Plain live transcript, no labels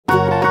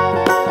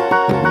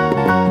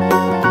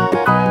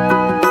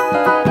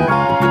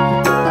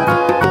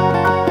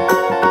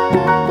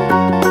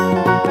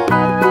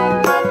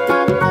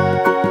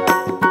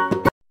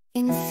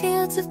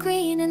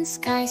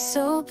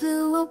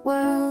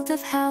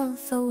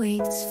health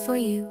awaits for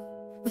you.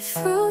 With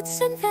fruits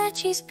and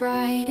veggies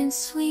bright and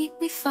sweet,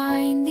 we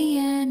find the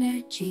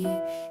energy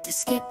to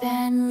skip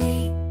and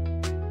leap.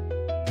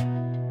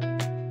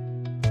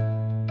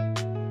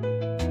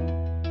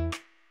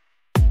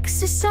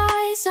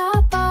 Exercise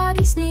our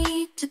bodies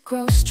need to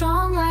grow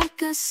strong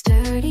like a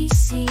sturdy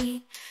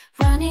seed.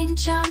 Running,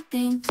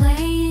 jumping,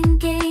 playing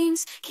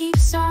games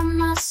keeps our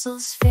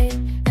muscles fit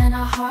and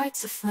our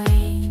hearts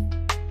aflame.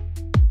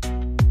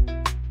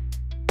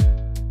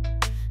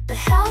 But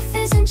health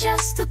isn't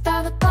just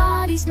about the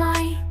body's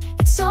might,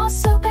 it's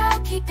also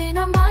about keeping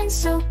our minds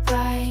so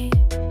bright.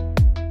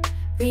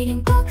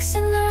 Reading books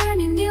and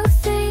learning new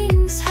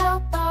things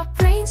help our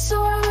brains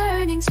soar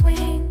earning's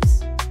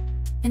wings.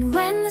 And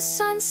when the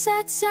sun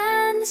sets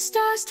and the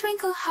stars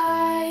twinkle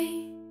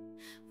high,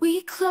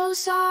 we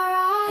close our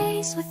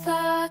eyes with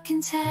a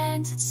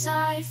contented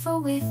sigh. For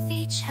with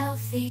each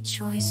healthy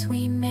choice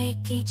we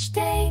make each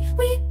day,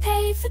 we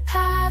pave the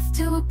path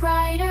to a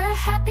brighter,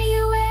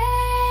 happier way.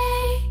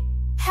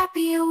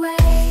 Happier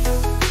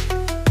way.